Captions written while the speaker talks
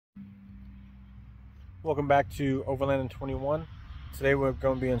Welcome back to Overland 21. Today we're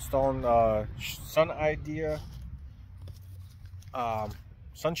going to be installing Sunidea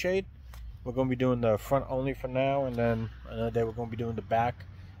sunshade. We're going to be doing the front only for now, and then another day we're going to be doing the back.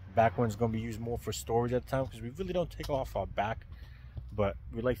 The back one's going to be used more for storage at the time because we really don't take off our back, but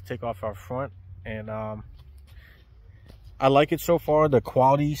we like to take off our front. And I like it so far. The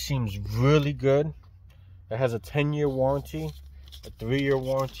quality seems really good. It has a 10-year warranty. A 3-year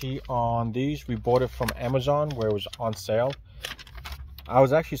warranty on these. We bought it from Amazon where it was on sale. I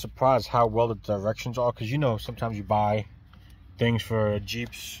was actually surprised how well the directions are, because you know sometimes you buy things for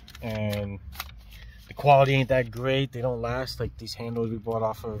Jeeps and the quality ain't that great. They don't last. Like these handles we bought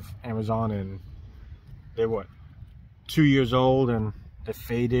off of Amazon, and they're what, 2 years old, and they're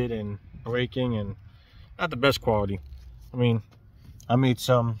faded and breaking and not the best quality. I mean, I made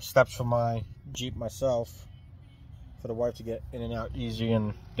some steps for my Jeep myself for the wife to get in and out easy,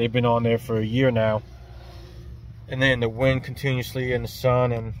 and they've been on there for a year now, and then the wind continuously and the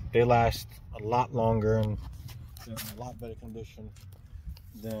sun, and they last a lot longer and they're in a lot better condition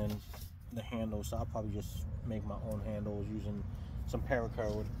than the handles. So I'll probably just make my own handles using some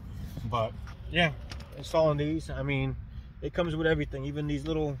paracord. But yeah, installing these, I mean, it comes with everything. Even these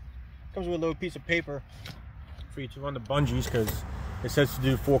little, comes with a little piece of paper for you to run the bungees, because it says to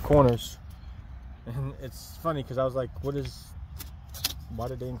do 4 corners. And it's funny because I was like, why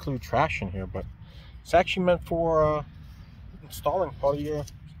did they include trash in here? But it's actually meant for installing part of your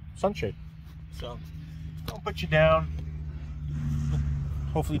sunshade. So don't put you down.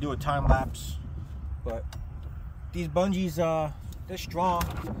 Hopefully do a time lapse. But these bungees, they're strong,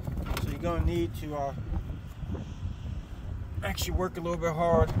 so you're gonna need to actually work a little bit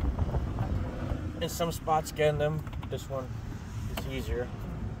hard in some spots getting them. This one is easier.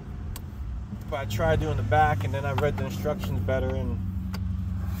 But I tried doing the back, and then I read the instructions better, and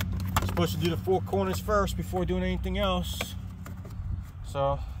I'm supposed to do the 4 corners first before doing anything else.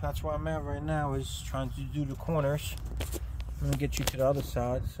 So that's where I'm at right now, is trying to do the corners. I'm gonna get you to the other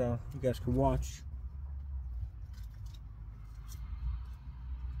side so you guys can watch.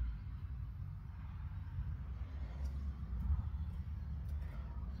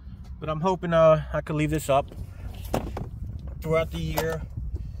 But I'm hoping I could leave this up throughout the year.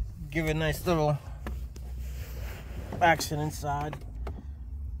 Give it a nice little accent inside.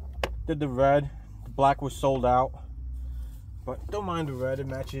 Did the red. The black was sold out, but don't mind the red, it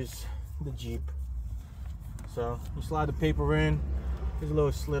matches the Jeep. So you slide the paper in. There's a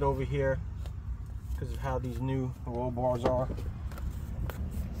little slit over here because of how these new roll bars are.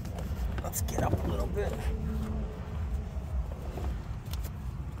 Let's get up a little bit.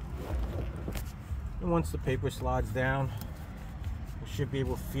 And once the paper slides down, you should be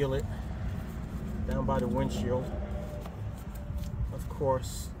able to feel it down by the windshield. Of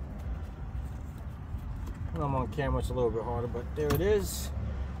course, when I'm on camera it's a little bit harder, but there it is.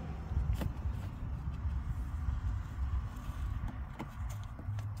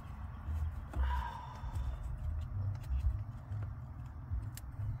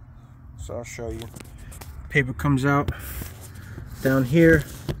 So I'll show you. Paper comes out down here.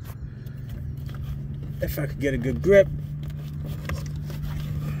 If I could get a good grip,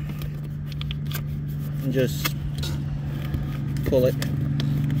 and just pull it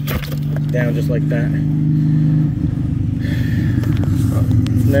down just like that. And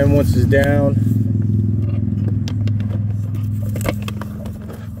then once it's down,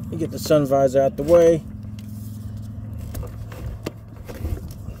 you get the sun visor out the way.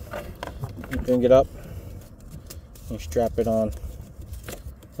 You bring it up and strap it on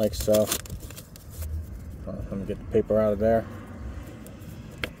like so. Let me get the paper out of there.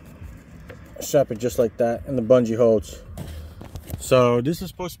 Strap it just like that, and the bungee holds. So this is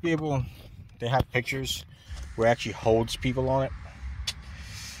supposed to be able, they have pictures where it actually holds people on it.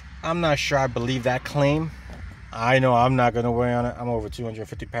 I'm not sure I believe that claim. I know I'm not going to weigh on it. I'm over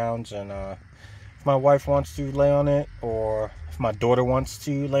 250 pounds, and if my wife wants to lay on it, or if my daughter wants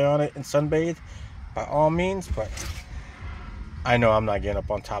to lay on it and sunbathe, by all means. But I know I'm not getting up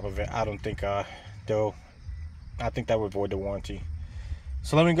on top of it. I don't think I think that would void the warranty.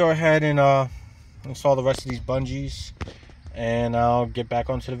 So let me go ahead and install the rest of these bungees, and I'll get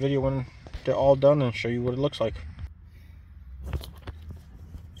back onto the video when they're all done and show you what it looks like.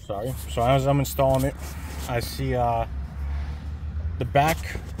 Sorry. So as I'm installing it, I see the back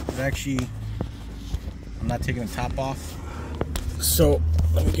is actually, I'm not taking the top off. So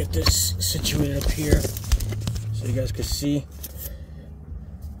let me get this situated up here so you guys can see.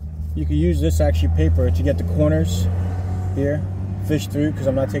 You can use this actually paper to get the corners here, fish through, because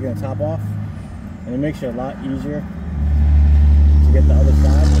I'm not taking the top off, and it makes it a lot easier to get the other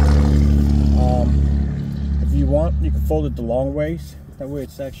side. up, you can fold it the long ways. That way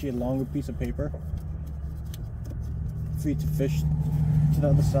it's actually a longer piece of paper for you to fish to the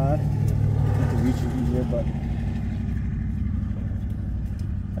other side. You can reach it easier, but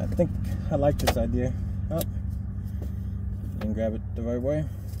I think I like this idea. Up, and grab it the right way.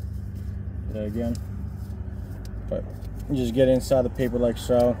 Do that again. But you just get inside the paper like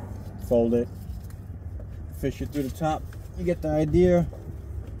so, fold it, fish it through the top. You get the idea.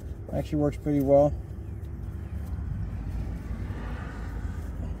 Actually works pretty well.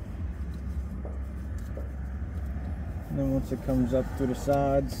 And then once it comes up through the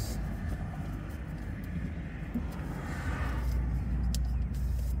sides,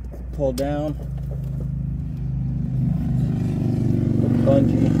 pull down, put the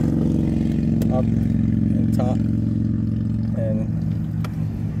bungee up and top, and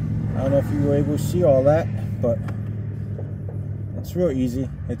I don't know if you were able to see all that, but it's real easy.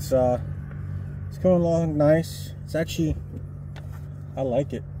 It's going along nice. It's actually, I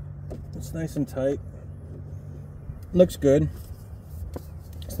like it. It's nice and tight. Looks good.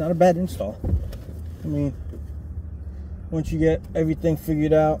 It's not a bad install. I mean, once you get everything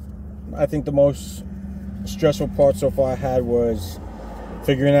figured out, I think the most stressful part so far I had was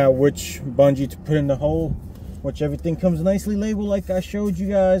figuring out which bungee to put in the hole, which everything comes nicely labeled like I showed you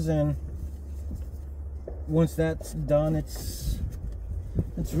guys, and once that's done, it's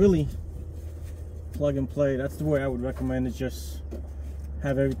really plug and play. That's the way I would recommend it. Just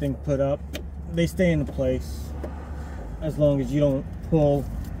have everything put up. They stay in place as long as you don't pull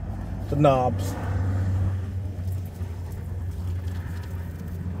the knobs.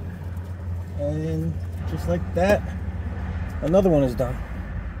 And just like that, another one is done.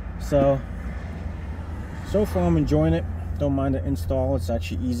 So far I'm enjoying it. Don't mind the install. It's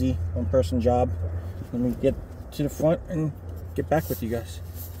actually easy, one-person job. Let me get to the front and get back with you guys.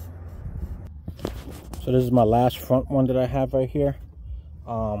 So this is my last front one that I have right here.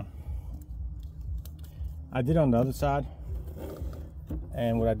 I did on the other side,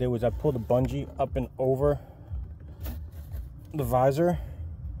 and what I did was I pulled the bungee up and over the visor.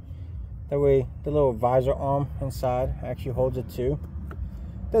 That way the little visor arm inside actually holds it too.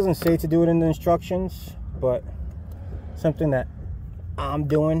 Doesn't say to do it in the instructions, but something that I'm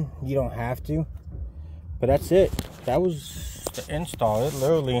doing. You don't have to, but that's it. That was the install. It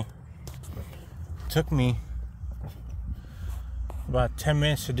literally took me about 10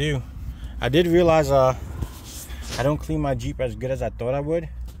 minutes to do. I did realize I don't clean my Jeep as good as I thought I would.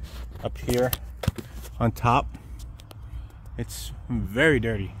 Up here on top, it's very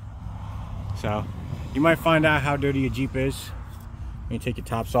dirty. So you might find out how dirty your Jeep is when you take your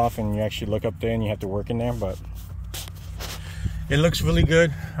tops off and you actually look up there and you have to work in there, but it looks really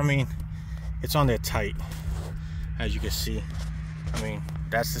good. I mean, it's on there tight, as you can see. I mean,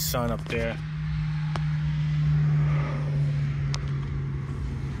 that's the sun up there.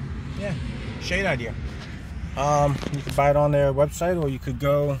 Yeah, shade idea. You could buy it on their website, or you could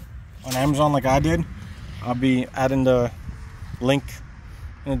go on Amazon like I did. I'll be adding the link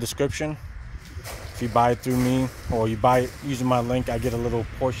in the description. If you buy it through me, or you buy it using my link, I get a little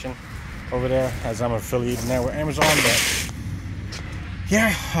portion over there, as I'm affiliated now with Amazon. But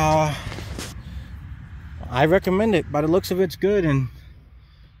yeah, I recommend it. By the looks of it, it's good. And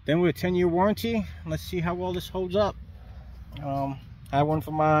then with a 10-year warranty, let's see how well this holds up. I have one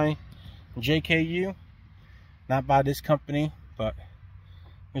for my JLU, not by this company, but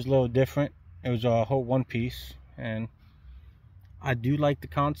it was a little different. It was a whole one piece, and I do like the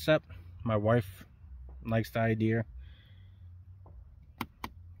concept. My wife likes the idea.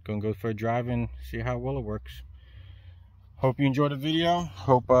 Gonna go for a drive and see how well it works. Hope you enjoyed the video.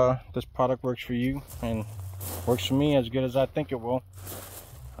 Hope this product works for you and works for me as good as I think it will.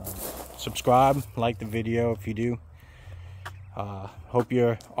 Subscribe, like the video if you do. Hope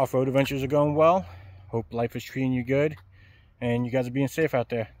your off-road adventures are going well. Hope life is treating you good, and you guys are being safe out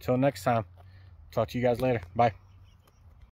there. Till next time, talk to you guys later. Bye.